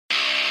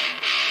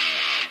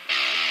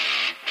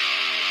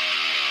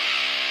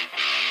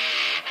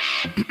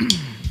What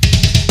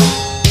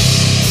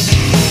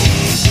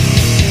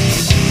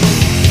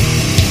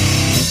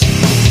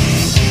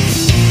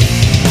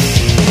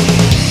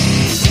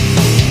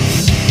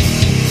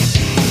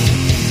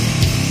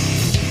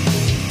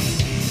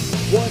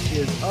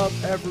is up,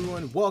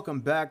 everyone? Welcome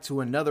back to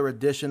another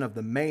edition of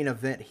the Main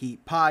Event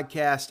Heat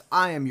podcast.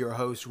 I am your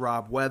host,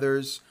 Rob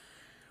Weathers.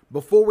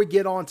 Before we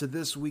get on to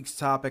this week's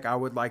topic, I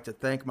would like to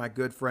thank my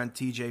good friend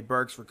TJ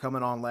Burks for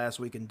coming on last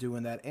week and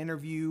doing that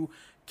interview.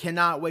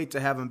 Cannot wait to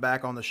have him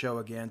back on the show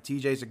again.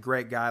 TJ's a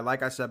great guy.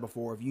 Like I said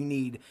before, if you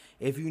need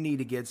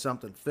to get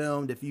something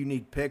filmed, if you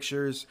need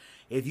pictures,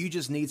 if you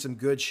just need some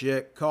good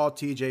shit, call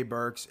TJ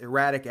Burks,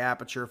 Erratic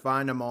Aperture.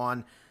 Find him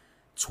on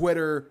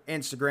Twitter,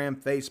 Instagram,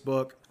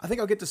 Facebook. I think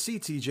I'll get to see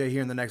TJ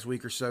here in the next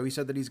week or so. He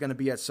said that he's going to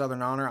be at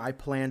Southern Honor. I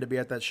plan to be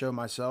at that show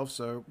myself,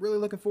 so really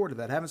looking forward to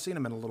that. Haven't seen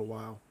him in a little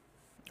while.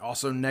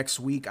 Also, next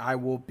week, I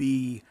will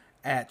be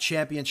at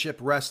Championship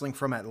Wrestling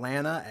from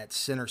Atlanta at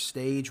Center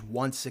Stage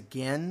once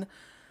again.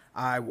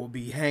 I will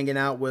be hanging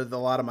out with a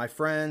lot of my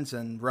friends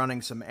and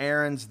running some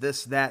errands,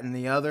 this, that, and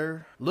the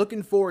other.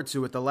 Looking forward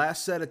to it. The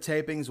last set of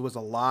tapings was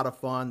a lot of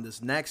fun.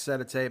 This next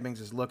set of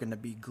tapings is looking to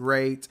be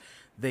great.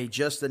 They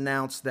just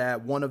announced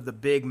that one of the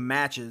big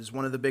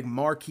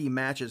marquee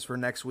matches for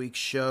next week's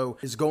show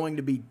is going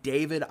to be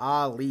David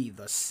Ali,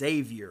 the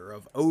savior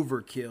of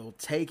Overkill,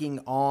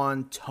 taking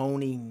on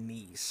Tony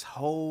Nese.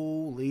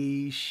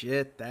 Holy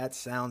shit, that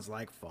sounds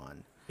like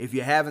fun. If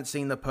you haven't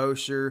seen the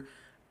poster,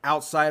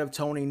 outside of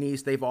Tony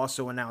Nese, they've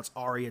also announced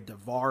Arya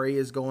Daivari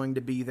is going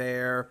to be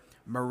there.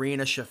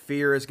 Marina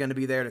Shafir is going to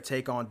be there to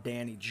take on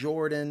Danny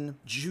Jordan.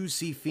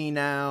 Juicy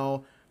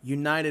Finau,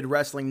 United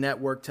Wrestling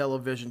Network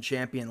television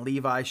champion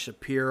Levi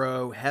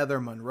Shapiro, Heather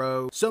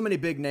Monroe. So many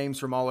big names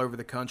from all over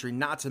the country,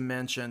 not to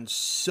mention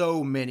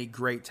so many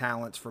great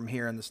talents from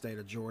here in the state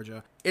of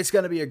Georgia. It's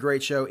going to be a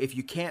great show. If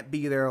you can't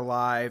be there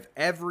live,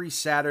 every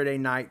Saturday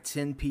night,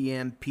 10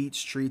 p.m.,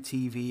 Peachtree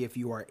TV if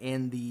you are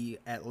in the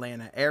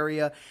Atlanta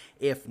area.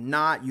 If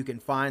not, you can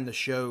find the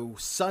show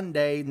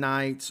Sunday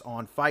nights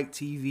on Fight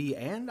TV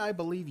and I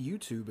believe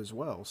YouTube as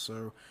well.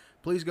 So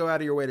please go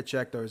out of your way to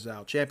check those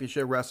out.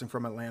 Championship Wrestling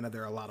from Atlanta,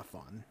 they're a lot of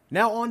fun.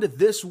 Now on to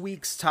this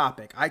week's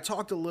topic. I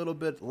talked a little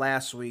bit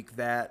last week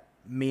that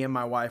me and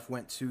my wife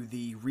went to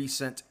the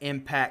recent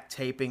Impact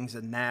tapings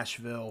in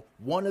Nashville.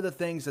 One of the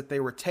things that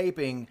they were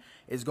taping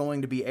is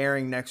going to be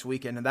airing next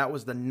weekend, and that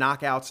was the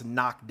Knockouts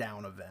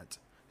Knockdown event.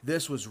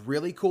 This was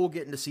really cool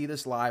getting to see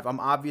this live. I'm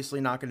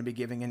obviously not going to be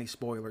giving any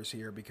spoilers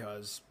here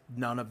because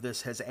none of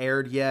this has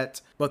aired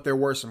yet, but there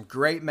were some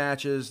great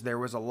matches. There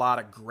was a lot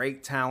of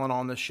great talent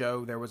on the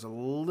show. There was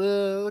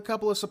a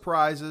couple of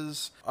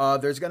surprises.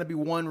 There's going to be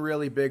one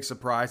really big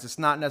surprise. It's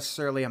not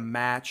necessarily a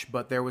match,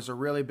 but there was a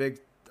really big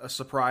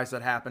surprise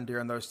that happened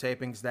during those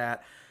tapings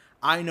that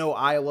I know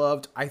I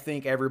loved. I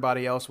think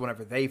everybody else,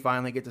 whenever they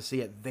finally get to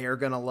see it, they're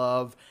going to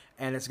love,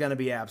 and it's going to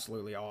be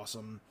absolutely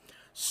awesome.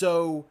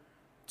 So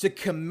to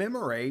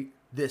commemorate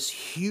this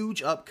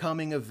huge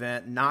upcoming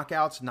event,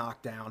 Knockouts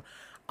Knockdown,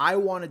 I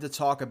wanted to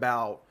talk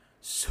about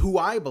who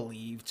I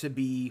believe to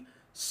be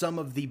some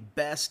of the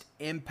best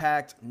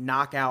Impact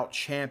Knockout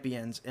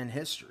champions in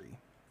history.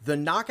 The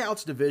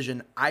Knockouts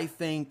division, I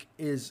think,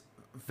 is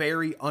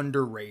very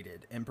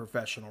underrated in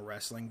professional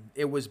wrestling.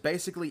 It was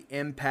basically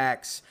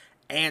Impact's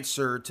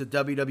answer to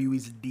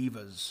WWE's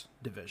Divas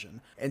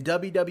division. In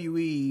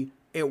WWE,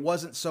 it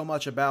wasn't so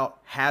much about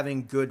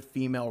having good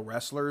female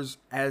wrestlers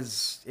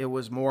as it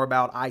was more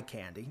about eye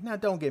candy. Now,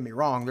 don't get me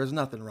wrong, there's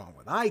nothing wrong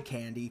with eye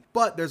candy,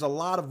 but there's a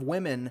lot of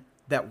women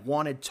that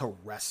wanted to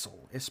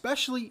wrestle,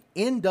 especially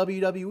in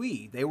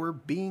WWE. They were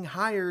being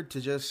hired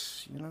to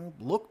just,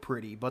 look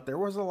pretty, but there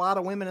was a lot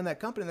of women in that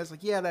company that's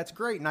like, yeah, that's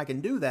great and I can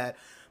do that,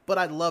 but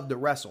I'd love to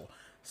wrestle.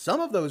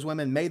 Some of those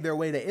women made their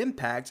way to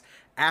Impact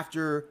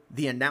after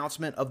the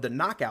announcement of the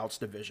Knockouts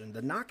division.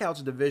 The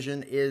Knockouts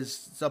division is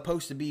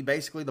supposed to be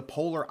basically the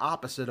polar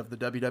opposite of the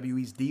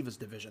WWE's Divas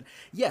division.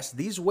 Yes,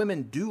 these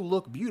women do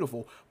look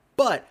beautiful,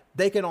 but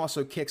they can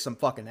also kick some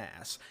fucking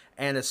ass.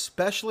 And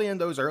especially in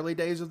those early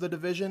days of the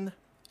division,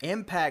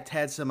 Impact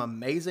had some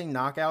amazing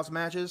Knockouts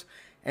matches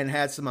and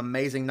had some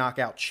amazing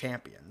knockout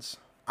champions.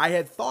 I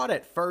had thought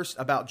at first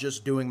about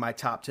just doing my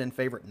top 10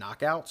 favorite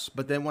knockouts,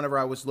 but then whenever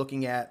I was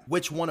looking at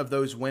which one of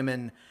those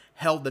women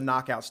held the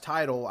knockouts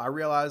title, I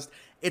realized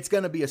it's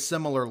going to be a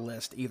similar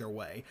list either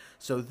way.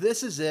 So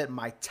this is it,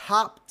 my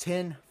top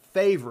 10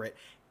 favorite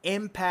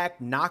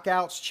Impact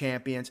Knockouts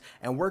champions,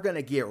 and we're going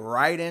to get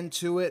right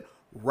into it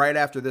right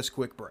after this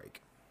quick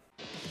break.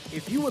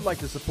 If you would like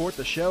to support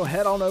the show,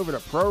 head on over to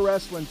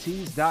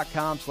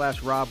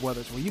ProWrestlingTees.com/Rob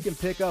Weathers, where you can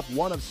pick up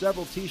one of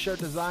several t-shirt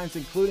designs,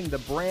 including the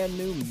brand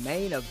new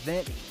Main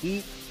Event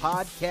Heat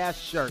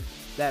podcast shirt.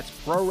 That's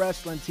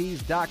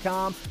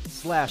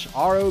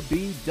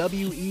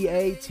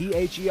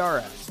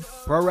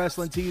ProWrestlingTees.com/ROBWEATHERS.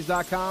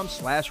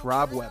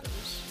 ProWrestlingTees.com/Rob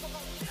Weathers.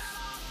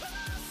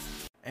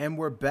 And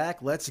we're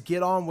back. Let's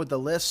get on with the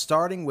list,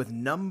 starting with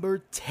number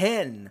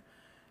 10.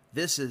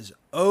 This is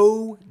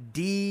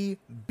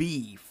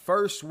ODB,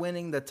 first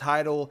winning the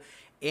title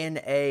in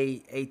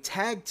a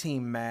tag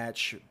team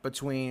match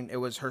it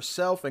was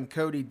herself and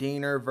Cody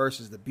Deaner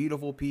versus the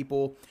Beautiful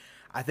People.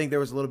 I think there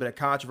was a little bit of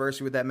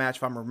controversy with that match,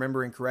 if I'm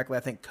remembering correctly. I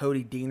think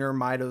Cody Deaner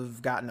might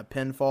have gotten a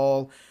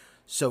pinfall,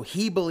 so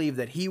he believed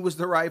that he was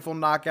the rightful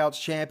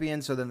Knockouts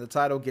champion, so then the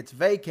title gets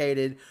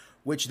vacated,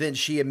 which then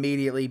she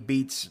immediately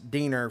beats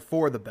Deaner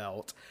for the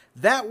belt.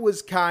 That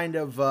was kind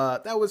of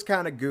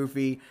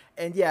goofy,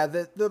 and yeah,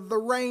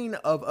 the reign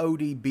of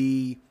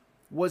ODB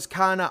was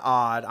kind of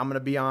odd. I'm going to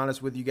be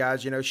honest with you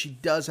guys. You know, she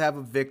does have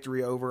a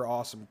victory over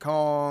Awesome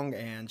Kong,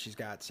 and she's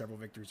got several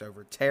victories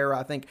over Tara.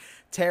 I think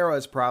Tara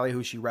is probably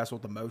who she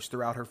wrestled the most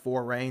throughout her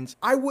 4 reigns.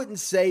 I wouldn't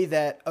say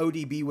that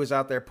ODB was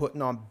out there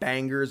putting on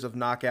bangers of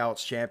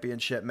Knockouts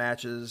championship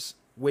matches,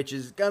 which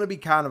is going to be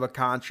kind of a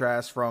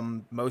contrast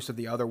from most of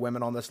the other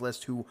women on this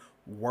list who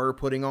were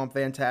putting on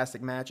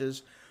fantastic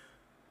matches.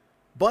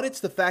 But it's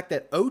the fact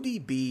that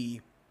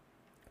ODB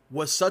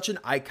was such an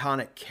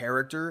iconic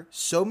character.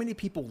 So many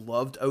people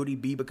loved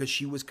ODB because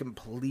she was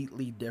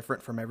completely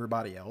different from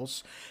everybody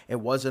else.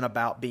 It wasn't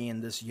about being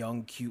this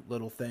young, cute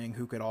little thing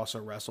who could also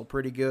wrestle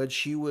pretty good.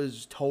 She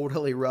was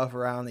totally rough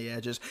around the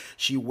edges.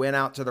 She went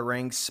out to the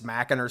ring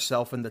smacking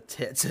herself in the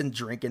tits and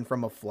drinking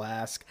from a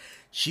flask.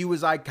 She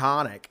was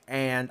iconic,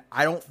 and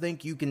I don't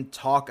think you can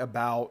talk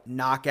about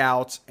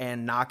Knockouts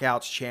and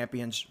Knockouts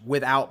champions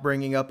without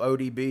bringing up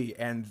ODB,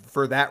 and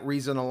for that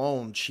reason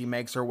alone, she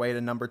makes her way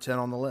to number 10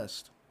 on the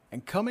list.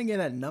 And coming in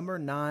at number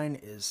 9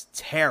 is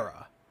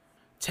Tara.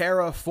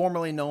 Tara,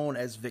 formerly known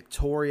as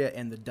Victoria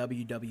in the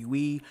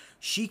WWE,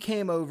 she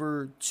came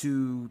over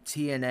to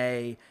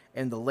TNA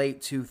in the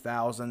late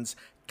 2000s,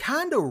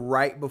 kind of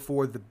right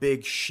before the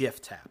big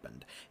shift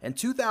happened. And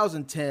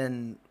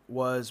 2010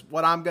 was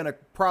what I'm going to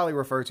probably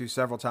refer to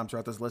several times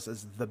throughout this list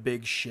as the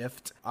big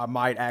shift. I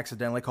might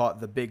accidentally call it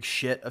the big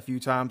shit a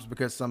few times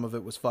because some of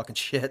it was fucking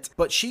shit.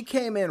 But she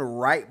came in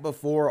right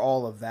before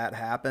all of that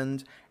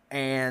happened,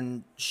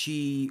 and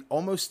she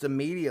almost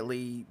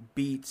immediately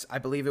beats, I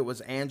believe it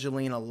was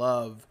Angelina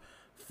Love,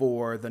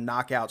 for the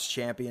Knockouts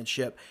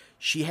Championship.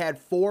 She had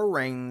 4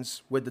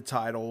 reigns with the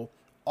title,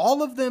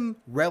 all of them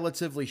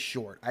relatively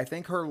short. I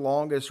think her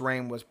longest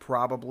reign was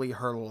probably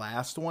her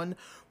last one,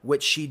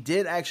 which she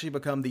did actually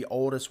become the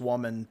oldest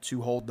woman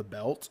to hold the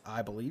belt.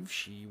 I believe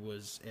she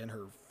was in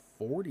her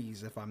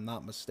 40s, if I'm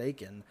not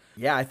mistaken.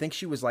 Yeah, I think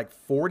she was like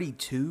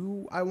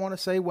 42, I want to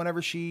say, whenever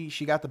she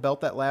got the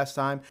belt that last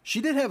time.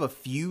 She did have a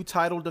few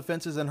title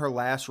defenses in her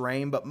last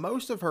reign, but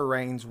most of her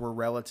reigns were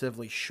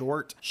relatively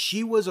short.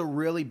 She was a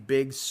really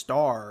big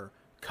star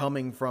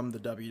coming from the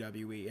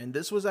WWE, and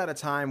this was at a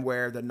time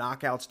where the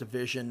Knockouts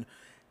division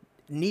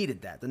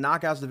needed that. The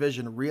Knockouts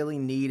division really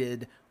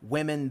needed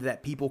women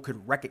that people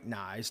could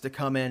recognize to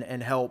come in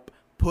and help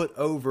put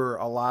over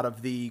a lot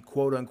of the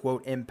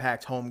quote-unquote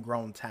Impact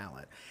homegrown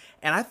talent.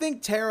 And I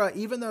think Tara,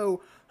 even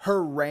though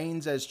her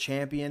reigns as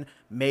champion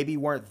maybe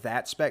weren't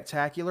that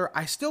spectacular,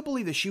 I still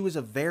believe that she was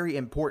a very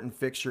important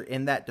fixture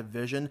in that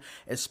division,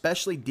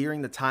 especially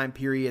during the time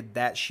period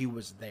that she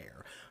was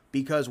there.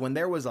 Because when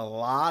there was a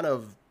lot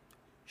of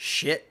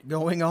shit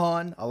going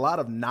on, a lot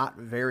of not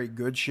very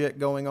good shit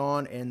going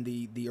on in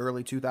the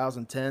early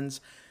 2010s,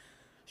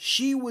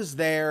 she was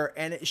there,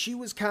 and she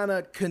was kind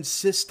of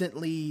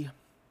consistently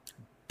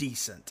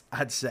decent,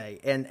 I'd say.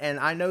 And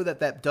I know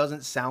that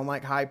doesn't sound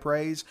like high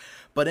praise,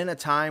 but in a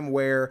time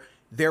where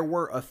there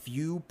were a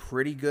few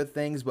pretty good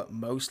things, but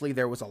mostly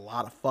there was a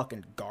lot of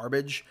fucking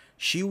garbage,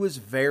 she was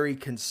very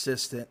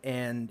consistent,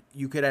 and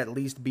you could at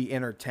least be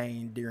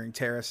entertained during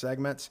Tara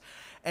segments.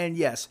 And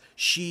yes,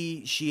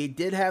 she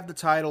did have the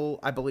title,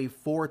 I believe,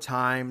 4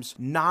 times.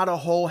 Not a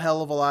whole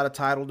hell of a lot of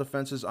title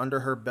defenses under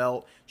her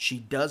belt. She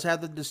does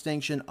have the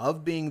distinction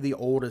of being the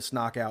oldest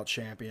knockout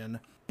champion.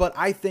 But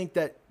I think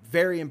that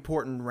very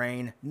important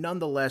reign.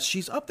 Nonetheless,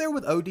 she's up there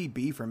with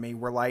ODB for me,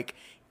 where like,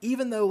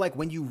 even though like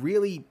when you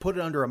really put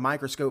it under a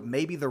microscope,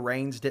 maybe the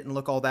reigns didn't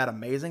look all that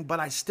amazing,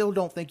 but I still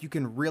don't think you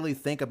can really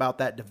think about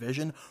that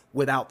division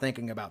without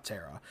thinking about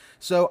Tara.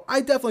 So I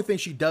definitely think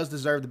she does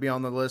deserve to be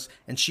on the list,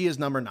 and she is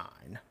number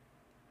 9.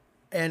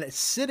 And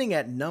sitting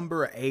at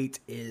number 8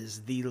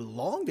 is the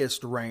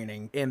longest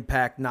reigning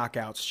Impact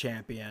Knockouts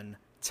champion,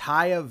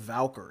 Taya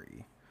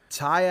Valkyrie.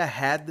 Taya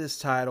had this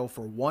title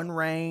for 1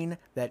 reign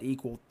that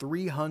equaled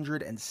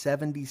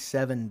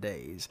 377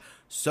 days.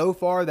 So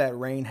far, that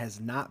reign has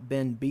not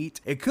been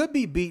beat. It could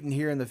be beaten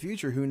here in the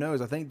future, who knows?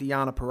 I think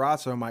Deonna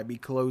Purrazzo might be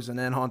closing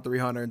in on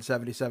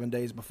 377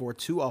 days before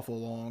too awful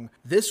long.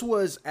 This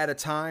was at a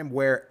time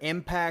where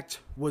Impact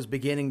was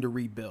beginning to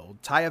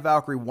rebuild. Taya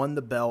Valkyrie won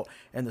the belt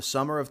in the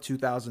summer of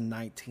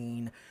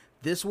 2019.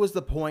 This was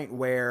the point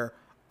where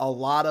a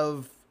lot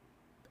of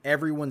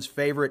everyone's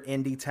favorite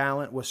indie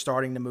talent was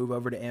starting to move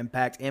over to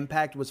Impact.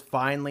 Impact was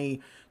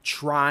finally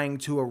trying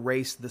to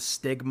erase the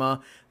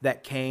stigma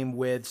that came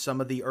with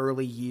some of the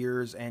early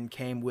years and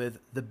came with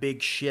the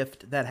big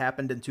shift that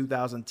happened in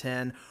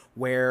 2010,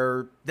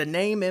 where the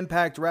name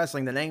Impact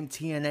Wrestling, the name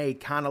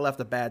TNA, kind of left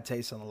a bad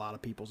taste in a lot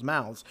of people's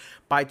mouths.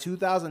 By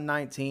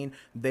 2019,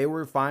 they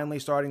were finally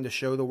starting to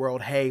show the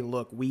world, hey,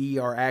 look, we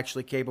are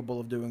actually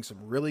capable of doing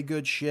some really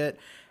good shit.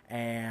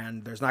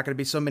 and there's not going to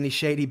be so many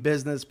shady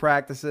business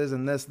practices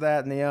and this,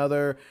 that, and the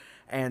other.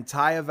 And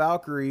Taya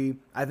Valkyrie,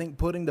 I think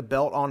putting the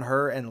belt on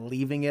her and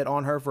leaving it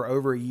on her for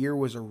over a year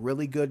was a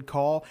really good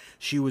call.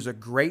 She was a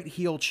great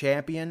heel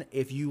champion.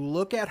 If you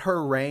look at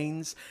her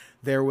reigns,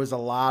 there was a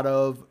lot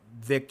of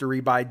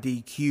victory by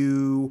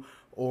DQ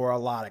or a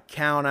lot of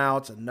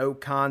countouts and no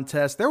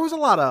contest. There was a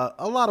lot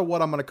of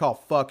what I'm going to call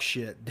fuck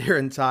shit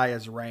during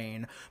Taya's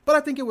reign, but I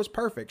think it was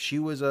perfect. She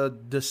was a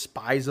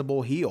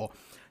despisable heel.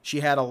 She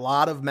had a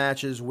lot of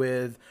matches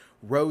with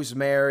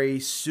Rosemary,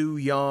 Su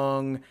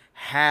Yung,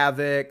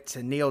 Havoc,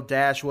 Tennille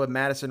Dashwood,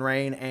 Madison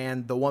Rayne,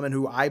 and the woman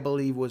who I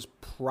believe was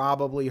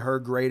probably her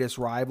greatest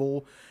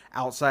rival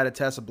outside of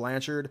Tessa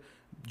Blanchard,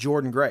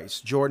 Jordynne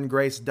Grace. Jordynne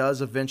Grace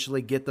does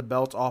eventually get the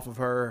belt off of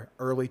her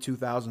early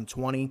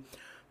 2020,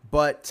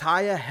 but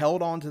Taya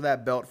held on to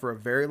that belt for a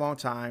very long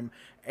time.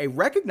 A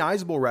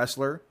recognizable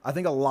wrestler. I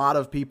think a lot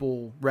of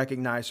people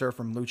recognize her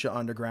from Lucha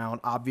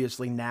Underground.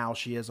 Obviously, now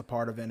she is a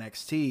part of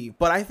NXT.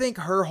 But I think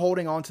her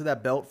holding on to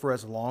that belt for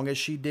as long as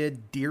she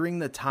did during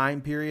the time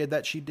period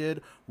that she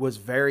did was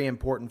very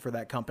important for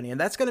that company. And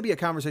that's going to be a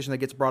conversation that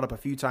gets brought up a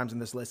few times in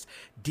this list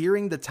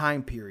during the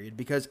time period,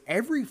 because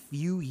every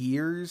few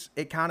years,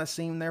 it kind of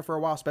seemed there for a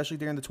while, especially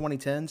during the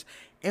 2010s,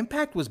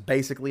 Impact was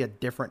basically a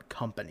different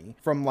company.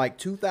 From like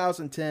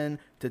 2010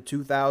 to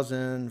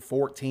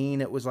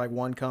 2014, it was like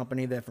one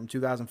company. Then from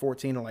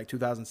 2014 to like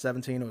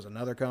 2017, it was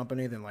another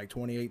company. Then like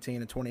 2018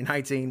 and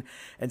 2019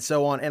 and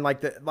so on. And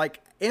like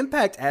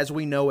Impact as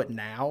we know it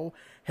now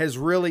has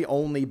really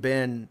only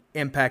been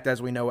Impact as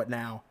we know it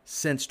now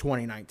since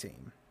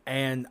 2019.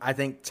 And I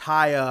think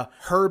Taya,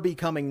 her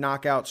becoming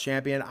Knockouts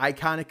champion, I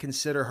kind of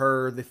consider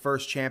her the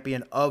first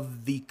champion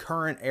of the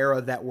current era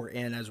that we're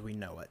in as we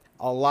know it.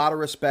 A lot of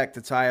respect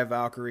to Taya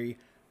Valkyrie.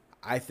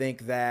 I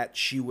think that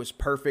she was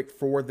perfect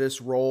for this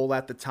role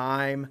at the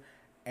time.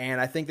 And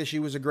I think that she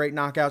was a great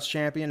Knockouts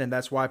champion, and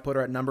that's why I put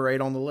her at number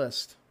 8 on the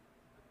list.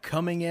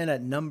 Coming in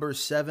at number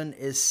 7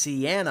 is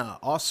Sienna,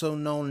 also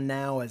known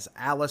now as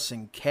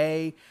Allison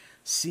Kay.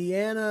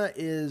 Sienna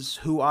is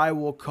who I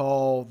will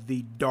call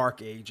the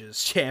Dark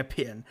Ages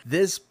champion.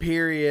 This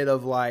period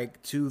of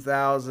like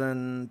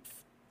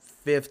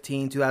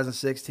 2015,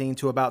 2016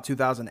 to about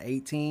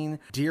 2018,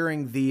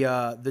 during the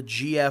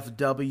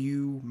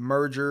GFW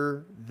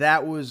merger,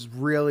 that was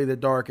really the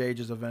Dark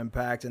Ages of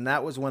Impact. And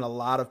that was when a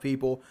lot of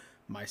people,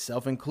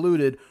 myself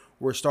included,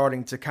 were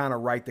starting to kind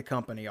of write the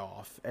company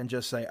off and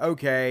just say,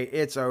 okay,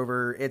 it's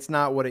over. It's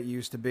not what it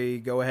used to be.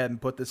 Go ahead and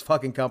put this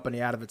fucking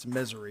company out of its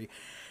misery.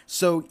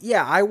 So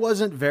yeah, I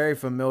wasn't very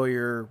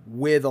familiar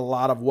with a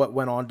lot of what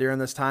went on during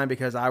this time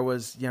because there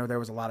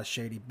was a lot of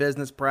shady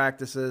business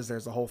practices.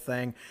 There's the whole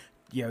thing.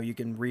 You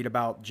can read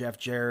about Jeff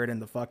Jarrett and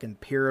the fucking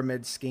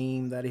pyramid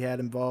scheme that he had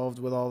involved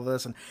with all of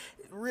this. And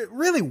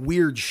really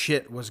weird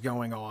shit was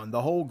going on.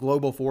 The whole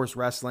Global Force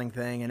Wrestling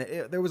thing. And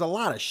there was a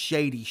lot of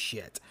shady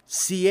shit.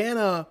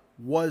 Sienna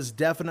was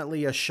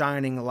definitely a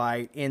shining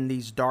light in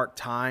these dark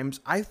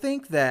times. I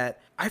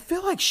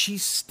feel like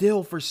she's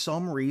still, for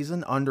some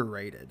reason,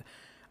 underrated.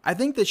 I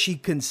think that she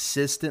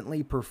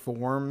consistently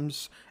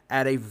performs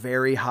at a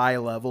very high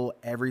level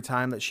every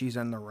time that she's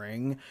in the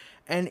ring.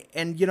 And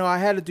I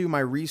had to do my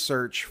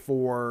research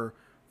for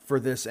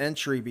this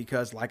entry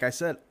because, like I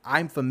said,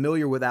 I'm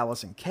familiar with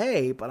Allison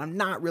Kay, but I'm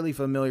not really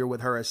familiar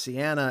with her as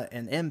Sienna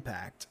and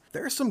Impact.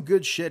 There's some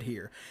good shit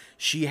here.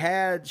 She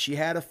had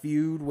a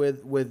feud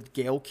with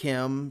Gail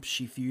Kim.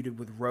 She feuded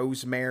with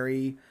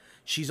Rosemary.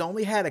 She's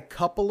only had a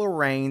couple of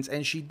reigns,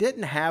 and she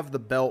didn't have the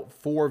belt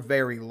for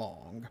very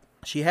long.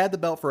 She had the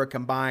belt for a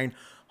combined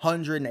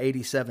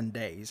 187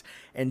 days.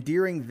 And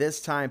during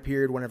this time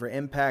period, whenever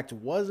Impact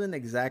wasn't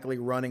exactly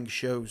running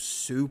shows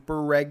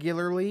super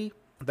regularly,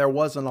 there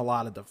wasn't a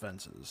lot of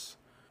defenses.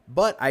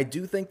 But I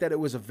do think that it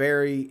was a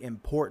very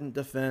important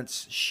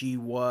defense. She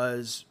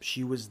was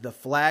the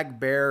flag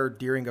bearer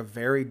during a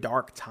very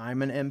dark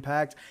time in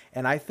Impact.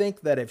 And I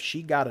think that if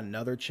she got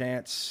another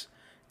chance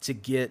to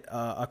get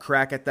a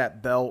crack at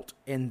that belt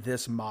in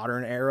this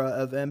modern era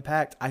of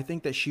Impact, I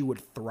think that she would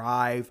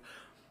thrive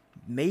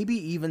maybe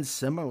even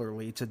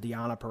similarly to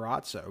Deonna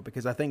Purrazzo,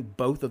 because I think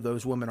both of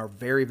those women are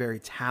very, very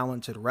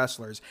talented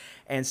wrestlers.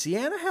 And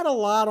Sienna had a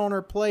lot on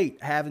her plate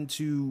having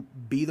to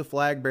be the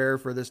flag bearer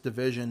for this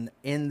division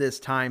in this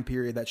time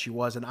period that she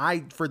was.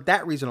 And for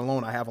that reason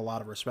alone, I have a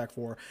lot of respect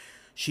for her.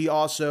 She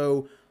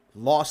also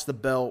lost the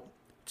belt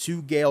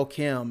to Gail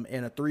Kim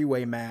in a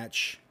 3-way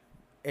match,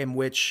 in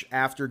which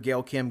after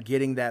Gail Kim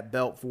getting that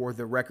belt for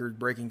the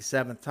record-breaking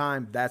 7th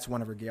time, that's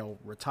whenever Gail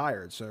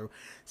retired. So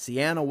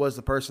Sienna was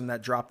the person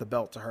that dropped the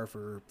belt to her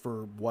for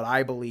what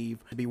I believe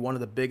to be one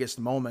of the biggest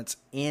moments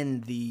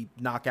in the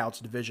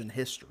Knockouts division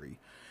history.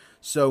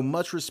 So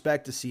much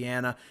respect to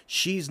Sienna.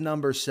 She's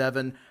number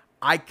 7.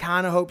 I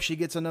kind of hope she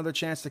gets another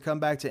chance to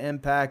come back to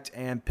Impact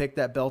and pick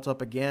that belt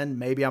up again.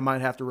 Maybe I might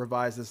have to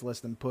revise this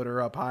list and put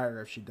her up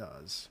higher if she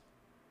does.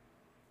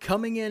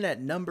 Coming in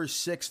at number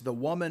 6, the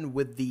woman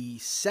with the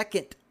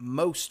second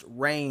most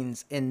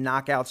reigns in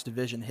Knockouts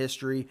division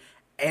history,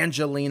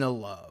 Angelina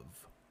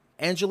Love.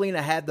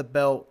 Angelina had the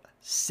belt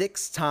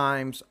 6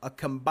 times, a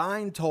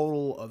combined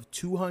total of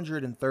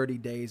 230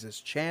 days as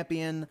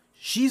champion.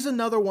 She's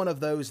another one of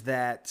those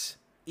that,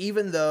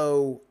 even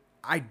though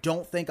I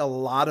don't think a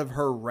lot of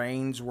her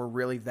reigns were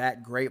really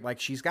that great, like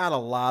she's got a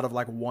lot of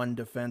like one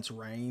defense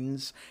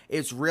reigns,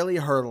 it's really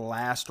her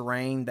last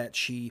reign that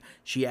she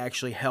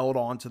actually held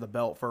on to the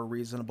belt for a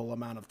reasonable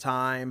amount of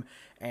time,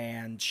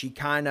 and she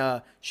kind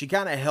of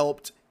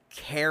helped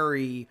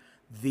carry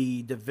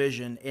the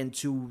division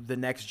into the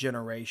next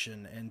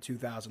generation in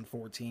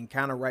 2014,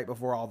 kind of right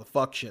before all the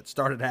fuck shit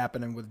started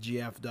happening with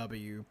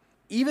GFW.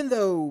 Even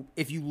though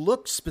if you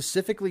look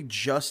specifically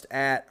just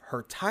at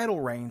her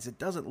title reigns, it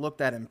doesn't look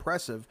that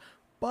impressive,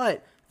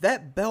 but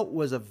that belt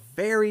was a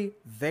very,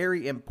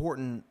 very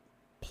important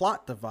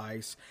plot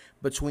device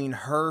between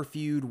her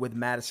feud with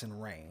Madison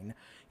Rayne.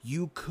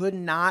 You could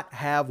not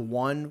have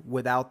one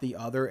without the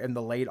other in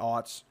the late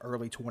aughts,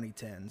 early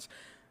 2010s.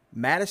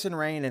 Madison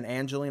Rayne and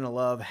Angelina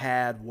Love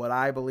had what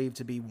I believe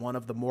to be one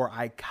of the more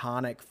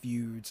iconic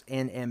feuds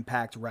in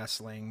Impact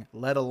Wrestling,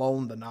 let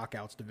alone the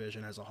Knockouts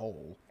division as a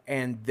whole.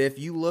 And if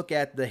you look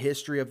at the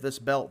history of this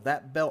belt,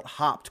 that belt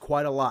hopped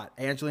quite a lot.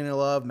 Angelina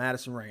Love,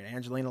 Madison Rayne.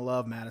 Angelina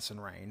Love, Madison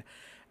Rayne.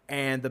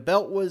 And the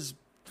belt was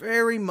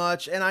very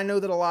much, and I know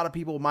that a lot of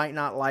people might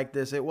not like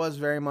this, it was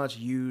very much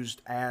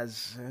used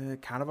as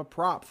kind of a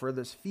prop for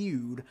this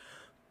feud.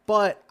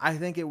 But I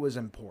think it was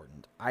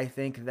important. I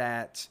think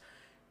that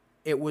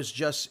it was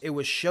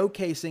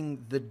showcasing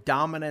the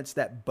dominance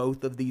that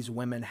both of these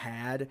women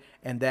had,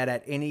 and that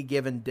at any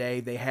given day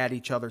they had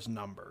each other's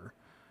number.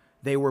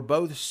 They were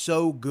both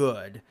so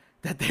good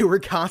that they were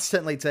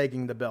constantly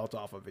taking the belt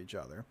off of each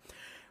other.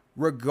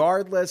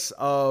 Regardless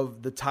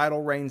of the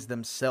title reigns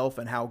themselves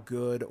and how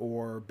good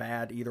or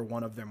bad either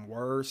one of them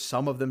were,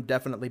 some of them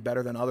definitely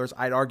better than others.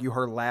 I'd argue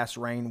her last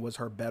reign was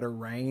her better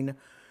reign.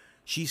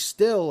 She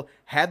still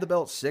had the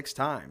belt 6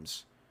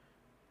 times.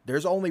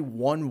 There's only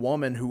one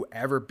woman who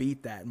ever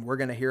beat that, and we're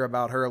going to hear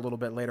about her a little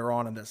bit later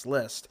on in this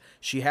list.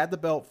 She had the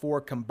belt for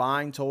a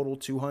combined total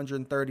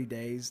 230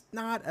 days.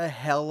 Not a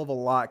hell of a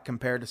lot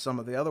compared to some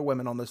of the other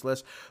women on this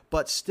list,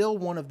 but still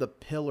one of the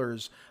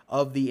pillars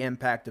of the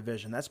Impact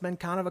division. That's been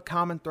kind of a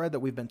common thread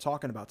that we've been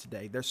talking about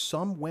today. There's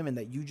some women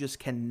that you just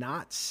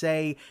cannot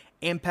say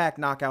Impact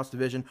Knockouts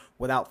division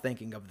without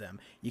thinking of them.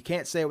 You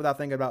can't say it without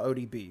thinking about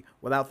ODB,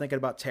 without thinking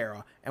about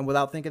Tara, and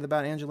without thinking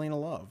about Angelina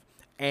Love.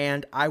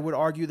 And I would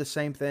argue the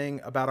same thing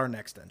about our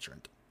next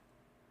entrant.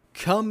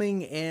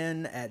 Coming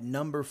in at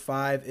number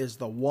 5 is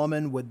the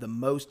woman with the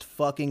most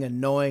fucking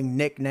annoying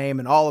nickname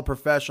in all of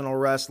professional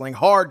wrestling,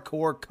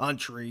 Hardcore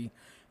Country,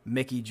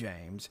 Mickie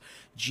James.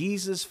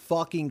 Jesus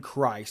fucking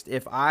Christ,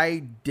 if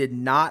I did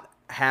not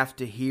have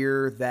to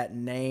hear that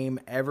name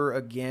ever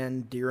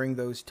again during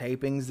those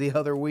tapings the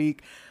other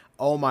week,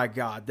 oh my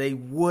God, they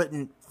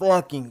wouldn't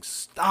fucking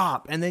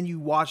stop. And then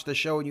you watch the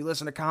show and you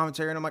listen to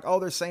commentary and I'm like, oh,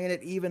 they're saying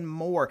it even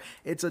more.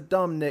 It's a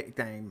dumb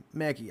nickname,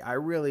 Mickie. I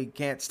really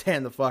can't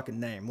stand the fucking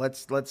name.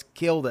 Let's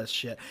kill this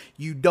shit.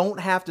 You don't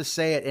have to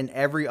say it in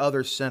every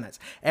other sentence.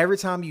 Every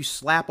time you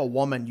slap a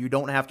woman, you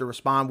don't have to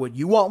respond with,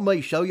 you want me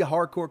to show you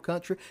Hardcore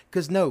Country?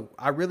 Because no,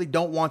 I really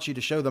don't want you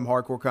to show them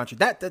Hardcore Country.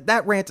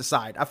 That rant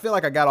aside, I feel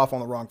like I got off on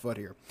the wrong foot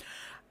here.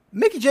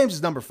 Mickie James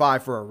is number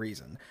 5 for a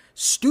reason.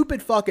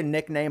 Stupid fucking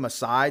nickname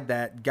aside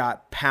that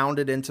got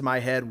pounded into my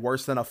head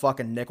worse than a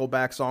fucking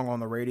Nickelback song on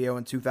the radio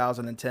in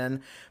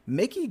 2010,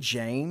 Mickie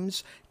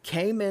James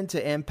came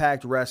into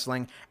Impact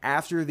Wrestling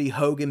after the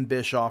Hogan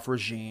Bischoff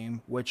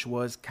regime, which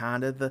was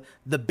kind of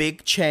the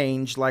big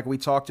change like we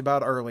talked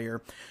about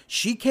earlier.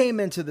 She came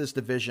into this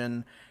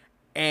division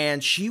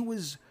and she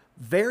was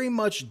very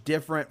much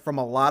different from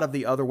a lot of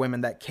the other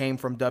women that came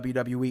from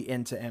WWE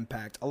into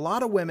Impact. A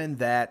lot of women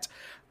that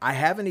I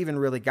haven't even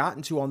really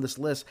gotten to on this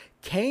list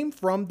came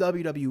from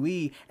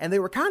WWE, and they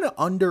were kind of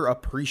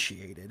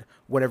underappreciated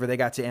whenever they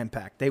got to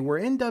Impact. They were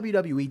in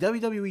WWE.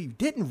 WWE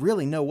didn't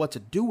really know what to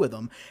do with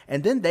them,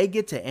 and then they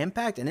get to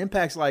Impact, and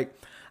Impact's like,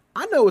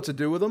 I know what to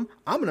do with them.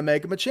 I'm going to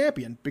make them a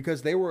champion,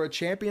 because they were a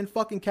champion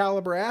fucking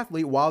caliber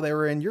athlete while they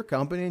were in your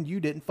company, and you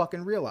didn't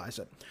fucking realize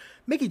it.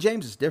 Mickie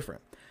James is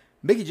different.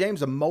 Mickie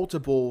James, a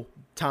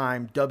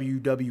multiple-time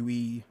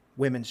WWE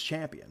Women's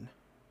Champion.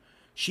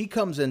 She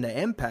comes into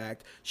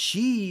Impact.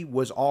 She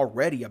was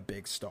already a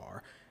big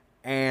star.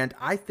 And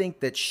I think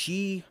that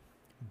she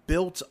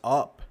built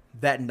up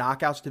that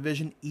Knockouts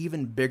division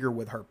even bigger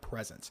with her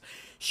presence.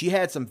 She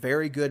had some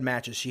very good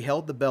matches. She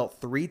held the belt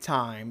 3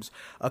 times,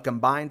 a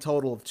combined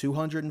total of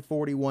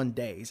 241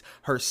 days.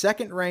 Her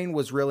second reign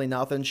was really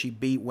nothing. She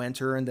beat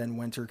Winter, and then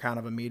Winter kind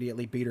of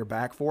immediately beat her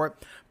back for it.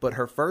 But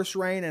her first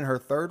reign and her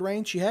third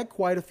reign, she had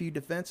quite a few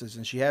defenses,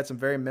 and she had some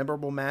very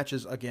memorable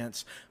matches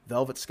against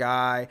Velvet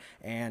Sky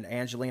and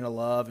Angelina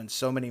Love and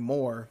so many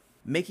more.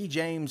 Mickie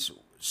James,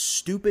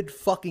 stupid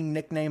fucking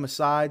nickname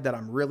aside that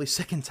I'm really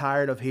sick and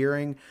tired of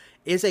hearing,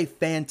 is a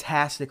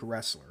fantastic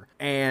wrestler.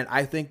 And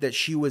I think that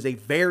she was a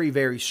very,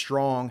 very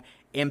strong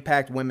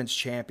Impact Women's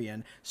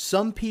Champion.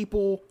 Some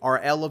people are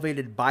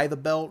elevated by the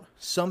belt.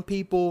 Some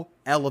people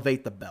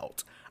elevate the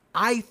belt.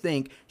 I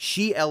think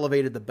she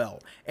elevated the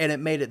belt, and it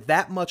made it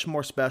that much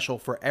more special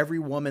for every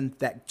woman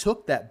that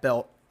took that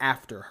belt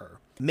after her.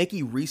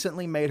 Mickie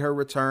recently made her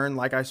return,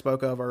 like I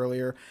spoke of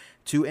earlier,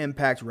 to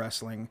Impact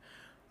Wrestling.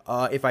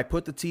 If I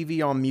put the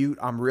TV on mute,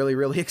 I'm really,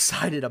 really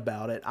excited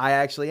about it. I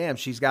actually am.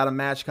 She's got a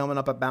match coming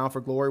up at Bound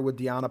for Glory with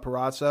Deonna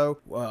Purrazzo,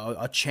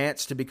 a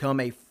chance to become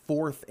a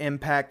 4th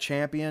Impact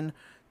champion.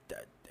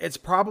 It's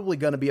probably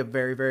going to be a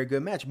very, very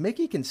good match.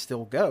 Mickie can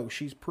still go.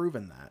 She's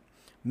proven that.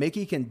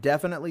 Mickie can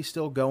definitely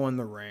still go in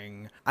the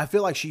ring. I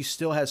feel like she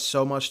still has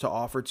so much to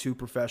offer to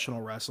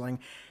professional wrestling.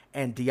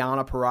 And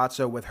Deonna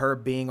Purrazzo, with her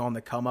being on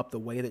the come up the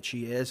way that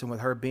she is, and with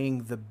her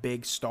being the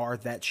big star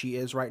that she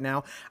is right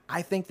now,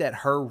 I think that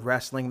her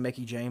wrestling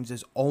Mickie James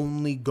is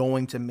only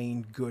going to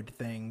mean good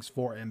things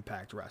for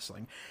Impact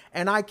Wrestling.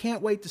 And I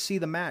can't wait to see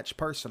the match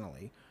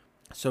personally.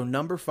 So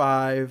number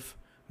 5,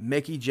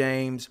 Mickie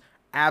James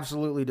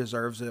absolutely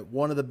deserves it.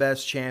 One of the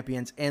best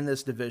champions in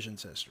this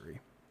division's history.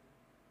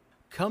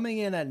 Coming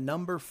in at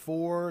number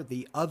 4,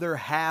 the other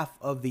half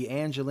of the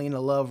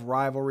Angelina Love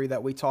rivalry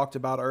that we talked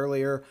about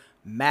earlier,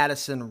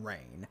 Madison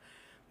Rayne.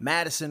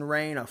 Madison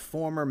Rayne, a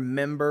former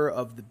member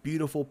of the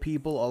Beautiful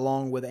People,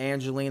 along with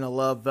Angelina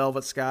Love,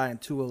 Velvet Sky,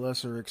 and to a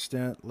lesser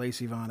extent,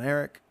 Lacey Von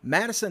Erich.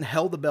 Madison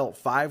held the belt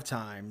 5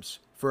 times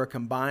for a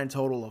combined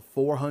total of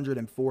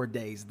 404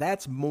 days.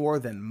 That's more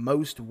than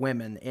most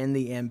women in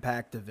the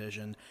Impact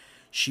division.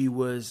 She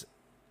was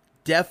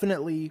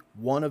definitely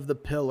one of the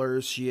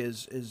pillars. She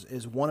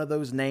is one of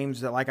those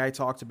names that, like I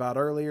talked about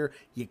earlier,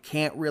 you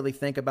can't really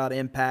think about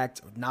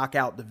Impact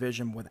Knockout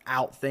division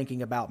without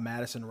thinking about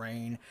Madison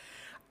Rayne.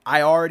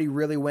 I already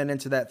really went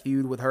into that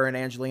feud with her and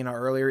Angelina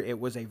earlier. It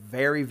was a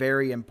very,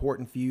 very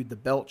important feud. The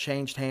belt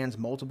changed hands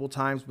multiple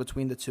times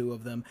between the two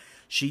of them.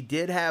 She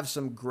did have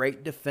some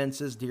great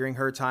defenses during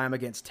her time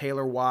against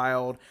Taylor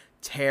Wilde,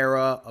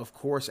 Tara, of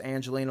course,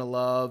 Angelina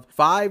Love.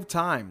 5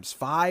 times,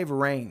 5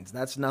 reigns.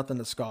 That's nothing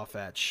to scoff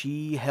at.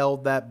 She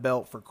held that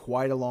belt for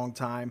quite a long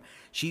time.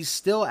 She's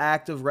still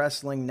active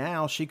wrestling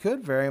now. She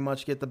could very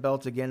much get the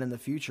belt again in the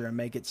future and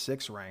make it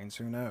 6 reigns.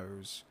 Who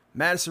knows?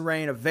 Madison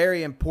Rayne, a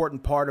very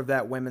important part of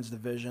that women's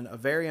division, a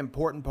very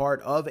important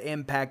part of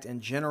Impact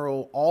in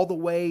general, all the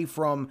way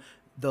from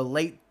the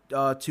late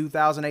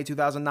 2008,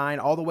 2009,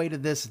 all the way to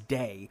this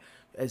day.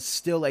 Is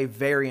still a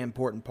very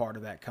important part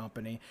of that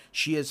company.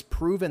 She has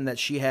proven that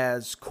she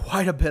has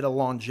quite a bit of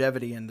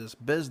longevity in this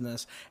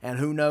business, and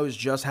who knows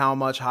just how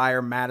much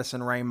higher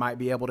Madison Rayne might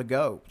be able to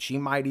go. She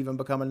might even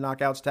become a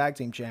Knockouts Tag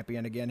Team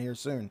Champion again here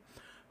soon.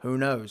 Who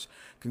knows?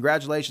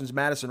 Congratulations,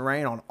 Madison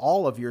Rayne, on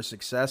all of your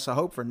success. I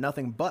hope for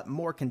nothing but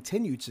more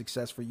continued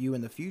success for you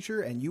in the future,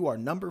 and you are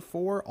number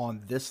 4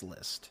 on this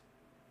list.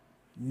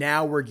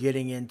 Now we're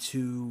getting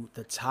into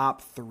the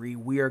top 3.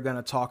 We are going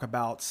to talk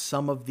about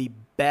some of the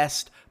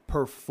best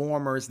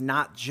performers,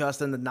 not just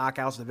in the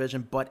Knockouts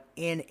division, but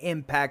in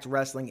Impact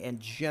Wrestling in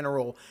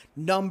general.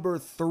 Number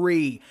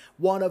 3,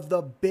 one of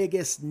the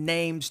biggest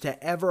names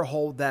to ever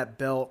hold that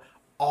belt,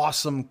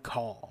 Awesome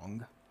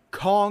Kong.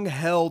 Kong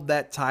held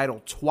that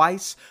title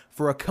twice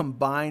for a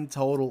combined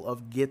total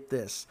of, get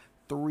this,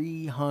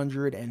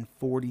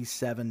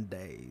 347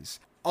 days.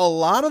 A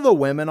lot of the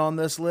women on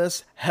this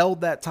list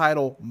held that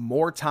title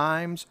more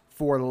times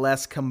for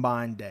less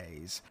combined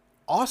days.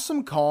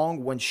 Awesome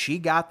Kong, when she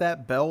got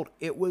that belt,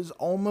 it was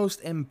almost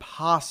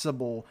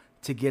impossible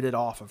to get it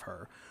off of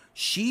her.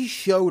 She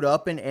showed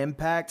up in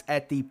Impact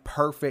at the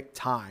perfect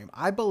time.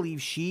 I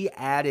believe she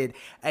added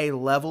a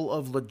level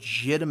of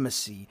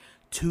legitimacy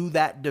to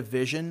that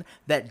division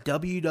that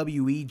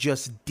WWE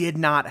just did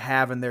not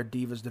have in their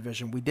Divas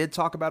division. We did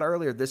talk about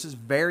earlier, this is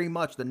very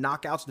much, the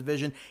Knockouts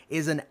division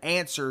is an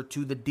answer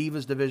to the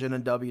Divas division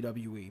in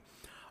WWE.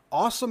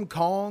 Awesome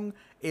Kong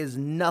is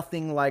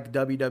nothing like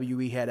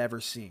WWE had ever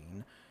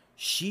seen.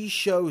 She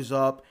shows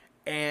up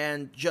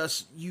and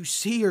just, you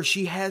see her,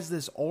 she has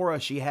this aura,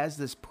 she has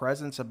this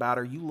presence about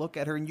her. You look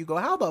at her and you go,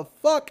 how the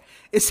fuck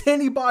is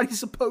anybody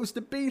supposed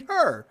to beat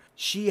her?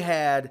 She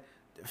had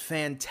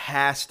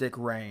fantastic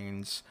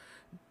reigns.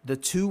 The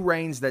 2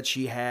 reigns that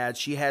she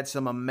had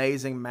some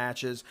amazing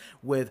matches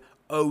with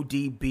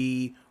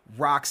ODB,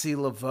 Roxy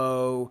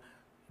Laveau,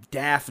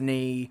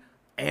 Daphne,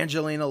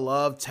 Angelina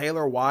Love,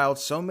 Taylor Wilde,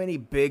 so many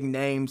big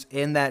names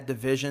in that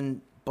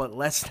division. But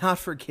let's not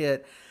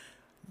forget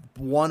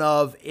one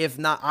of, if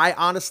not,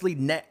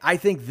 I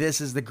think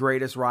this is the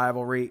greatest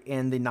rivalry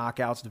in the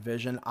Knockouts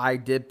division. I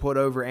did put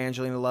over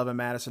Angelina Love and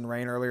Madison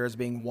Rayne earlier as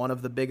being one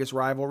of the biggest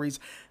rivalries.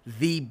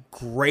 The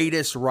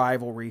greatest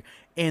rivalry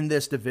in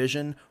this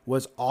division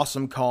was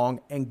Awesome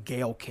Kong and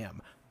Gail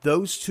Kim.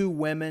 Those 2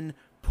 women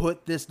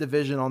put this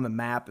division on the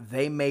map.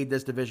 They made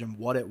this division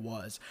what it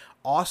was.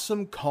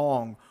 Awesome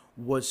Kong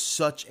was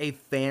such a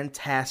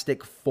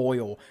fantastic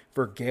foil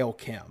for Gail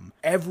Kim.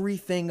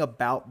 Everything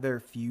about their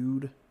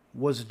feud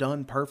was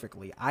done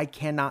perfectly. I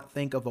cannot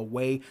think of a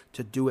way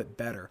to do it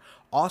better.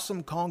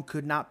 Awesome Kong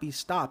could not be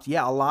stopped.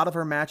 Yeah, a lot of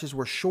her matches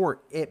were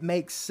short. It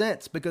makes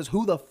sense because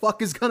who the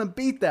fuck is going to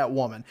beat that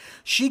woman?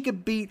 She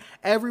could beat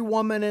every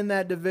woman in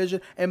that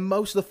division and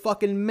most of the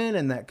fucking men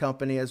in that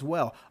company as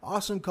well.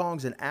 Awesome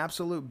Kong's an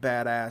absolute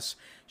badass.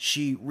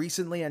 She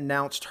recently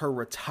announced her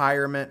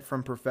retirement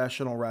from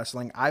professional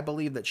wrestling. I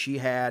believe that she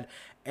had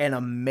an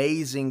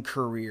amazing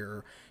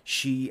career.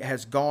 She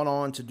has gone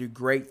on to do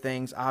great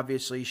things.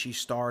 Obviously, she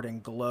starred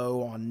in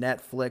Glow on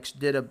Netflix,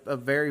 did a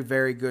very,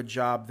 very good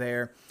job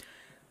there.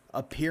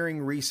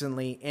 Appearing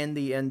recently in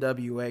the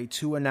NWA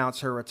to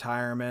announce her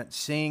retirement,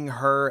 seeing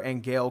her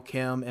and Gail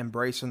Kim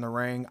embrace in the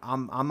ring,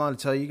 I'm going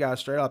to tell you guys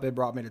straight up, it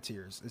brought me to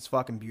tears. It's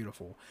fucking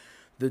beautiful.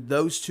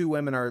 Those two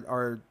women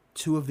are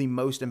two of the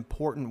most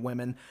important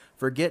women.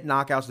 Forget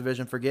Knockouts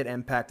division, forget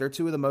Impact. They're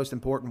two of the most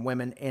important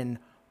women in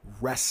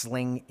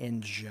wrestling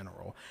in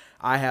general.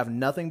 I have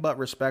nothing but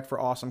respect for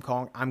Awesome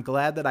Kong. I'm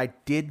glad that I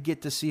did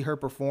get to see her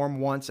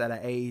perform once at an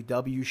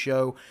AEW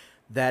show.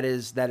 That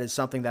is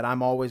something that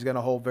I'm always going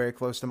to hold very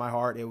close to my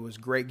heart. It was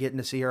great getting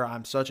to see her.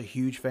 I'm such a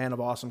huge fan of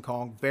Awesome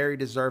Kong. Very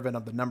deserving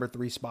of the number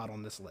 3 spot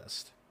on this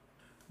list.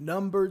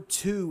 Number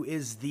 2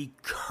 is the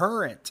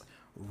current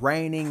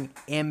reigning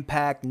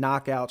Impact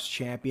Knockouts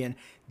champion,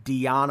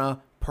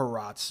 Deonna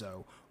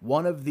Purrazzo.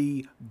 One of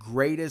the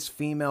greatest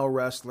female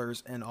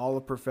wrestlers in all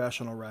of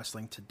professional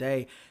wrestling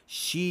today.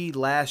 She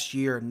last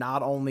year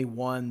not only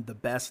won the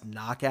Best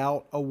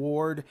Knockout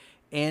Award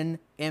in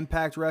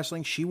Impact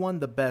Wrestling, she won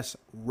the Best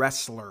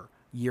Wrestler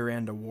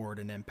Year-End Award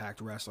in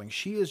Impact Wrestling.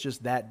 She is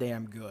just that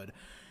damn good.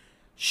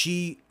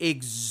 She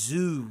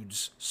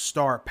exudes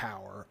star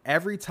power.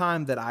 Every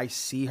time that I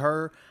see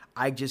her,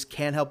 I just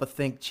can't help but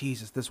think,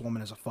 Jesus, this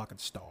woman is a fucking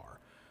star.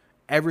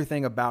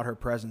 Everything about her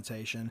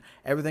presentation,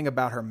 everything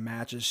about her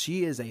matches,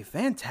 she is a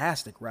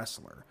fantastic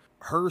wrestler.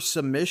 Her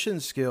submission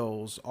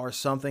skills are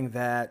something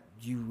that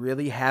you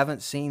really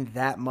haven't seen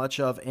that much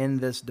of in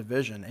this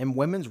division, and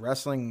women's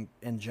wrestling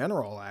in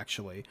general,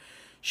 actually.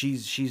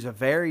 She's a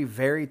very,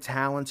 very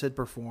talented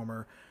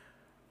performer,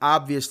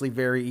 obviously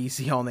very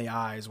easy on the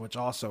eyes, which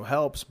also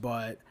helps,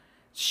 but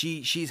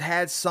she's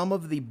had some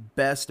of the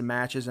best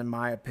matches, in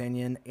my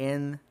opinion,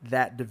 in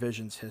that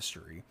division's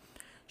history.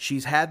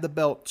 She's had the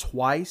belt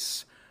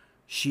twice.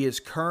 She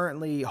is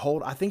currently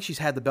I think she's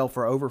had the belt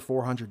for over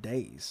 400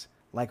 days.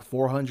 Like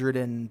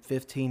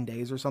 415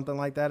 days or something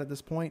like that at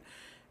this point.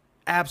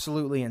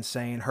 Absolutely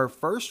insane. Her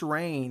first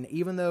reign,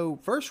 even though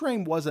first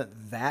reign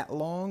wasn't that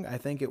long, I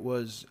think it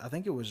was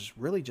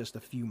really just a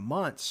few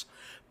months,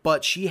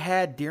 but she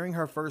had during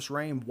her first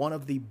reign one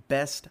of the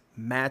best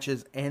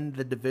matches in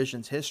the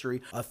division's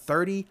history, a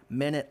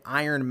 30-minute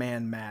Iron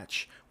Man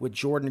match with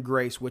Jordynne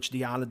Grace, which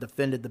Deonna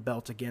defended the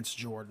belt against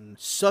Jordynne.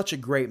 Such a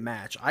great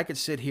match. I could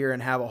sit here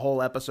and have a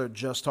whole episode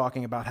just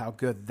talking about how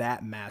good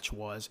that match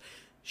was.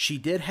 She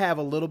did have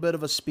a little bit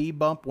of a speed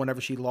bump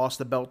whenever she lost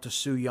the belt to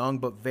Su Yung,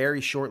 but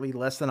very shortly,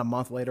 less than a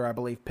month later, I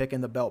believe,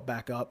 picking the belt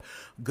back up,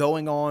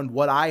 going on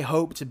what I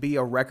hope to be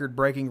a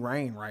record-breaking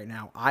reign right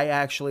now. I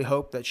actually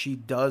hope that she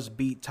does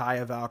beat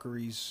Taya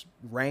Valkyrie's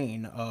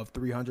reign of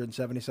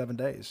 377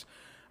 days.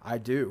 I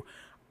do.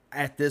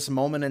 At this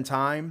moment in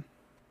time,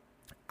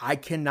 I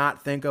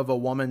cannot think of a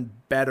woman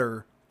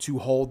better to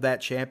hold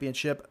that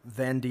championship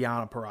than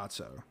Deonna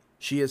Purrazzo.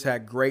 She has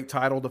had great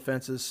title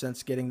defenses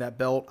since getting that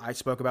belt. I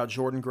spoke about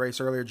Jordynne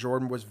Grace earlier.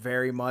 Jordynne was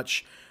very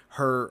much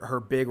her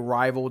big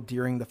rival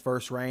during the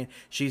first reign.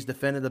 She's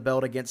defended the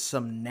belt against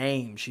some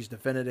names. She's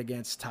defended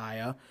against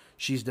Taya.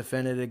 She's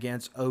defended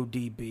against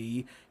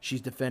ODB.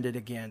 She's defended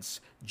against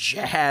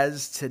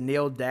Jazz,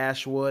 Tenille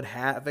Dashwood,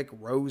 Havoc,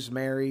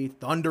 Rosemary,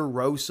 Thunder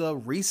Rosa,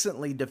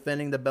 recently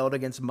defending the belt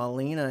against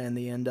Melina in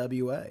the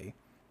NWA.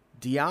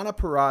 Deonna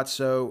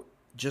Purrazzo,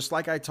 just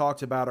like I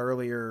talked about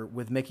earlier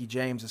with Mickie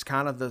James, is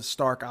kind of the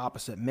stark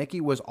opposite.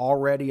 Mickie was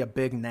already a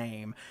big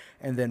name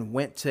and then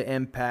went to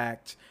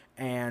Impact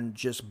and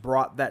just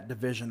brought that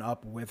division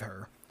up with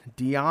her.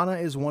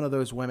 Deonna is one of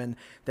those women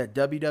that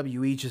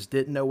WWE just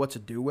didn't know what to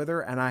do with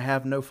her, and I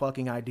have no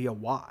fucking idea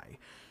why.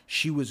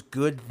 She was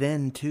good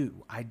then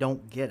too. I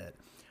don't get it.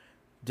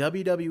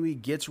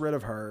 WWE gets rid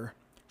of her.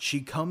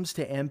 She comes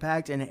to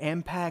Impact, and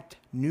Impact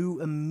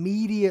knew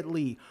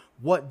immediately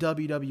what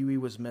WWE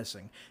was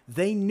missing.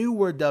 They knew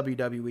where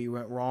WWE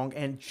went wrong,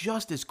 and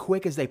just as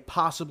quick as they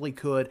possibly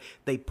could,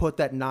 they put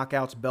that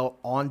Knockouts belt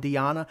on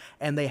Deonna,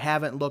 and they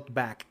haven't looked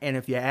back. And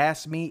if you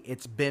ask me,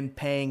 it's been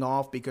paying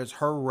off because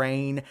her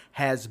reign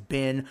has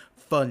been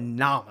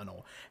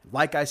phenomenal.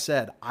 Like I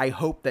said, I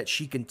hope that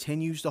she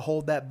continues to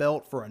hold that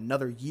belt for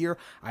another year.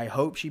 I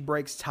hope she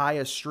breaks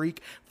Taya's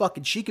streak.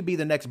 Fucking, she could be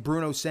the next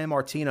Bruno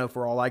Sammartino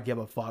for all I give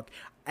a fuck.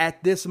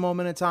 At this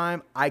moment in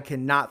time, I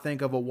cannot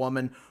think of a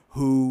woman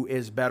who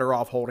is better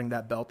off holding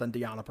that belt than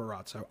Deonna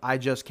Purrazzo. I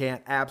just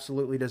can't.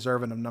 Absolutely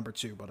deserving of number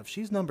 2. But if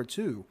she's number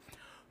 2,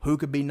 who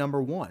could be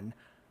number 1?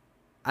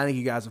 I think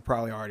you guys have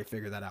probably already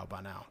figured that out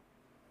by now.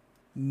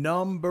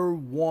 Number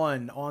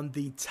 1 on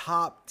the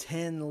top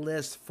 10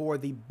 list for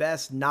the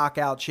best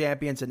knockout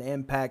champions in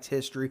Impact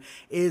history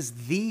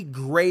is the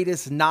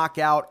greatest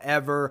knockout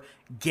ever,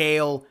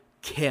 Gail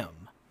Kim.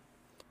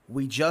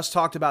 We just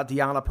talked about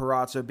Deonna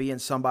Purrazzo being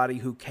somebody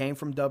who came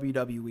from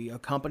WWE, a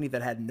company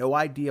that had no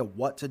idea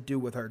what to do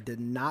with her, did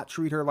not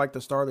treat her like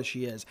the star that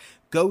she is,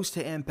 goes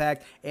to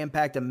Impact.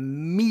 Impact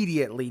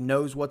immediately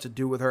knows what to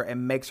do with her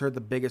and makes her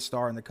the biggest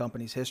star in the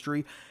company's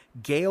history.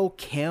 Gail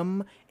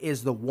Kim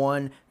is the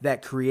one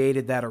that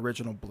created that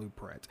original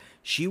blueprint.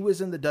 She was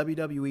in the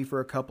WWE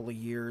for a couple of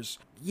years.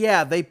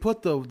 Yeah, they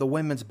put the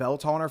women's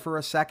belt on her for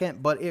a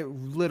second, but it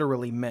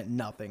literally meant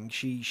nothing.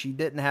 She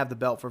didn't have the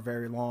belt for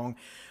very long,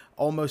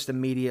 almost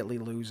immediately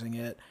losing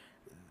it.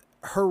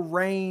 Her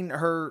reign,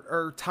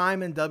 her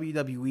time in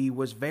WWE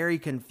was very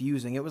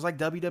confusing. It was like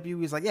WWE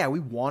was like, yeah, we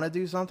want to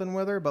do something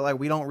with her, but like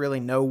we don't really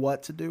know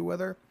what to do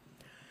with her,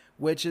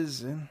 which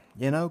is,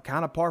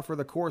 kind of par for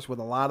the course with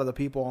a lot of the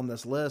people on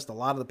this list, a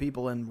lot of the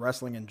people in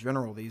wrestling in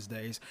general these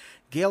days.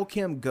 Gail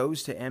Kim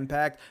goes to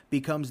Impact,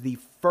 becomes the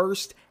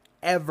first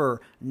ever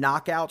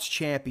Knockouts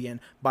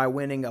champion by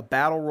winning a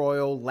Battle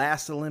Royal,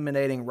 last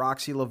eliminating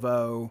Roxy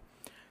Laveau,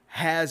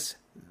 has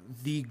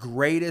the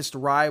greatest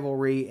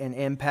rivalry in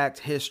Impact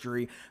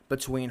history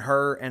between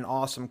her and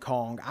Awesome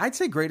Kong. I'd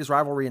say greatest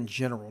rivalry in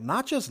general,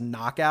 not just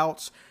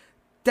Knockouts.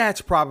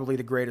 That's probably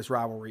the greatest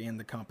rivalry in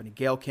the company.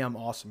 Gail Kim,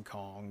 Awesome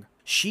Kong.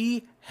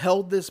 She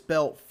held this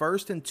belt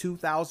first in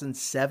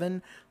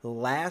 2007,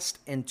 last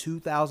in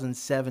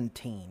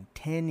 2017.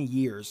 10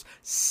 years.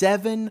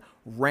 7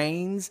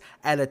 reigns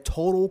at a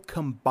total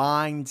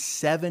combined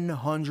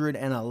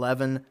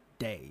 711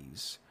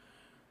 days.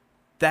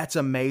 That's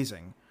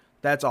amazing.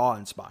 That's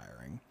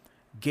awe-inspiring.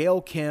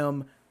 Gail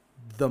Kim,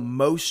 the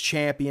most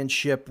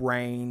championship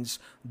reigns,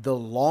 the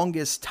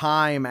longest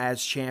time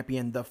as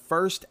champion, the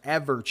first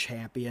ever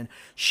champion.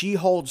 She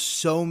holds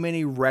so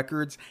many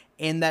records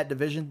in that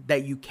division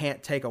that you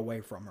can't take away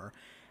from her.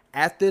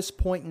 At this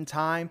point in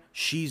time,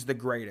 she's the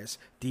greatest.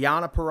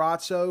 Deonna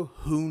Purrazzo,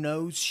 who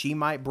knows? She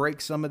might break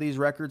some of these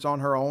records on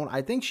her own.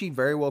 I think she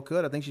very well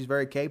could. I think she's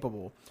very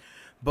capable.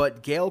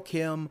 But Gail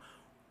Kim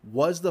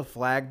was the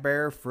flag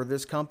bearer for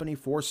this company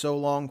for so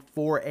long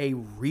for a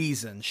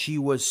reason. She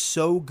was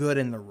so good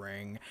in the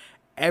ring.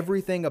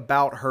 Everything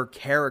about her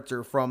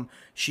character,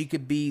 she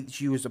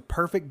was a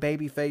perfect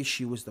babyface.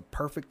 She was the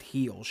perfect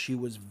heel. She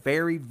was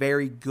very,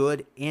 very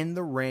good in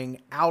the ring,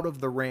 out of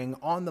the ring,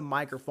 on the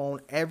microphone,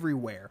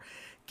 everywhere.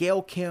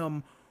 Gail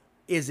Kim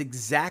is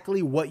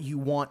exactly what you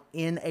want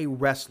in a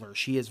wrestler.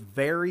 She is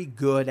very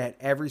good at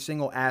every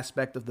single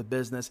aspect of the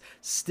business.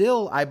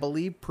 Still, I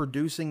believe,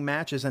 producing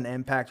matches in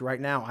Impact right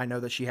now. I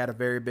know that she had a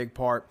very big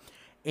part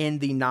in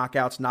the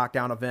Knockouts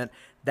Knockdown event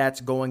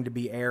that's going to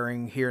be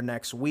airing here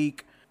next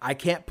week. I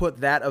can't put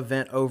that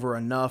event over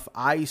enough.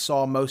 I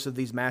saw most of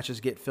these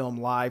matches get filmed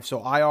live, so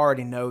I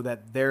already know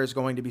that there's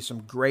going to be some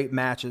great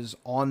matches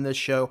on this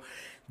show.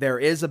 There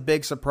is a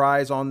big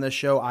surprise on this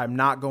show. I'm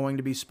not going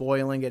to be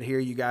spoiling it here.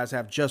 You guys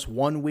have just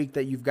 1 week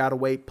that you've got to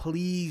wait.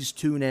 Please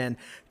tune in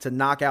to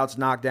Knockouts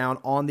Knockdown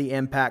on the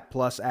Impact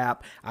Plus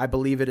app. I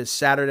believe it is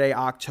Saturday,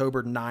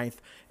 October 9th.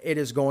 It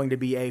is going to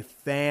be a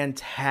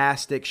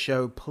fantastic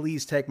show.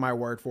 Please take my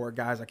word for it,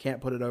 guys. I can't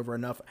put it over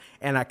enough,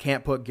 and I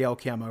can't put Gail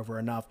Kim over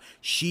enough.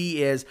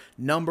 She is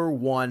number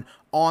 1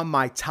 on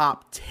my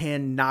top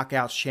 10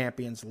 Knockouts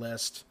champions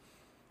list.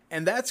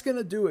 And that's going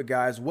to do it,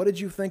 guys. What did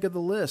you think of the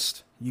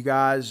list? You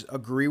guys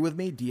agree with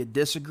me? Do you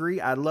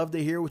disagree? I'd love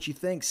to hear what you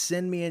think.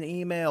 Send me an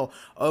email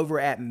over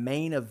at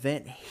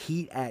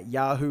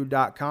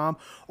maineventheat@yahoo.com,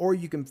 or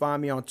you can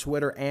find me on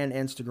Twitter and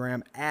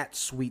Instagram at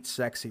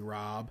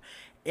SweetSexyRob.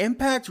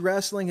 Impact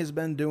Wrestling has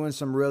been doing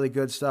some really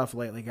good stuff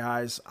lately,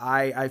 guys.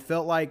 I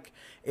felt like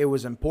it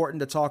was important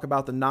to talk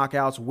about the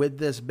knockouts with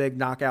this big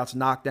Knockouts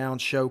Knockdown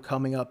show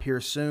coming up here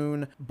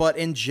soon. But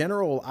in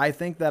general, I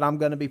think that I'm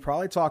going to be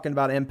probably talking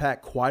about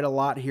Impact quite a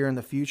lot here in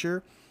the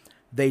future.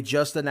 They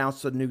just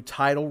announced a new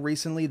title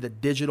recently, the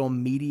Digital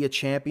Media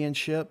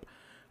Championship.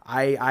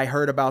 I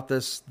heard about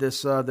this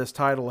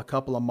title a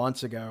couple of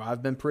months ago.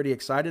 I've been pretty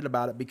excited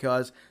about it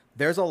because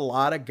there's a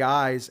lot of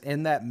guys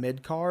in that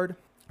mid-card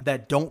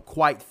that don't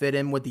quite fit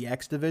in with the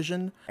X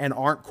division and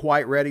aren't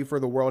quite ready for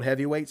the world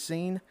heavyweight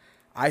scene.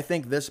 I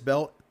think this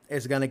belt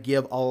is going to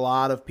give a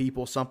lot of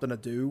people something to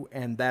do,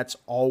 and that's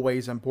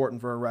always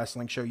important for a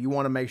wrestling show. You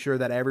want to make sure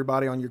that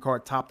everybody on your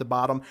card, top to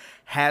bottom,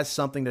 has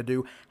something to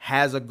do,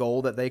 has a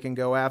goal that they can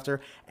go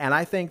after, and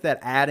I think that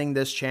adding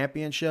this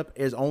championship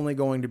is only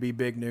going to be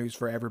big news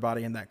for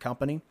everybody in that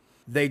company.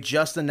 They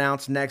just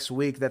announced next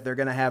week that they're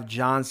going to have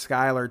John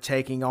Skyler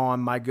taking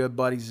on my good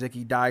buddy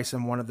Zicky Dice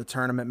in one of the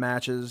tournament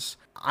matches.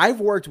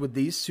 I've worked with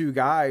these two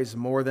guys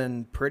more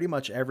than pretty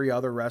much every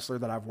other wrestler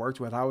that I've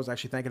worked with. I was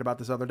actually thinking about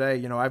this other day.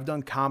 You know, I've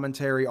done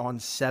commentary on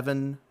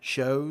 7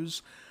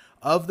 shows.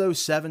 Of those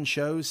 7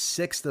 shows,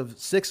 6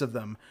 of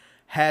them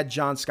had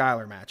John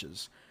Skyler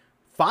matches.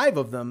 5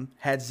 of them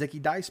had Zicky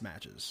Dice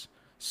matches.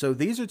 So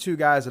these are two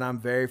guys that I'm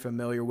very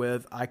familiar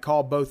with. I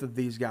call both of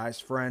these guys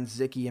friends.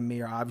 Zicky and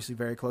me are obviously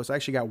very close. I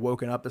actually got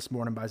woken up this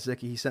morning by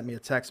Zicky. He sent me a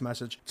text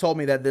message, told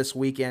me that this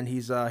weekend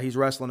he's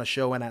wrestling a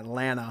show in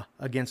Atlanta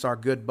against our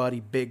good buddy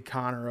Big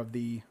Connor of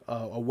the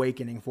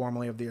Awakening,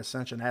 formerly of the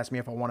Ascension. Asked me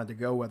if I wanted to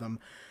go with him.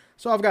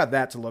 So I've got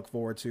that to look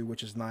forward to,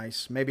 which is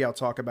nice. Maybe I'll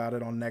talk about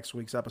it on next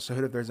week's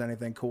episode if there's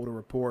anything cool to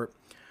report.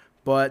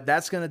 But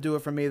that's going to do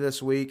it for me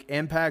this week.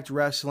 Impact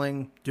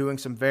Wrestling doing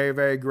some very,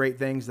 very great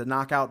things. The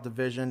Knockout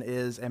division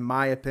is, in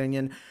my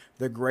opinion,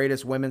 the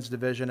greatest women's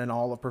division in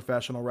all of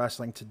professional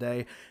wrestling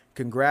today.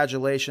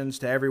 Congratulations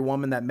to every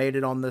woman that made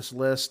it on this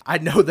list. I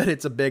know that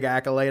it's a big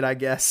accolade, I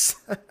guess.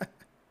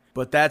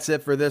 But that's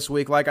it for this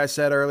week. Like I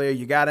said earlier,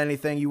 you got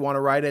anything you want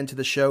to write into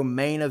the show,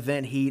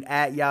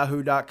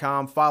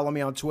 maineventheat@yahoo.com. Follow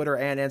me on Twitter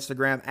and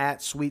Instagram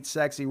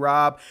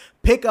 @SweetSexyRob.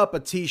 Pick up a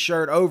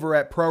t-shirt over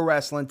at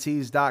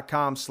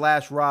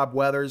ProWrestlingTees.com/Rob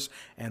Weathers.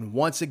 And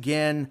once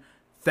again,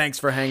 thanks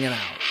for hanging out.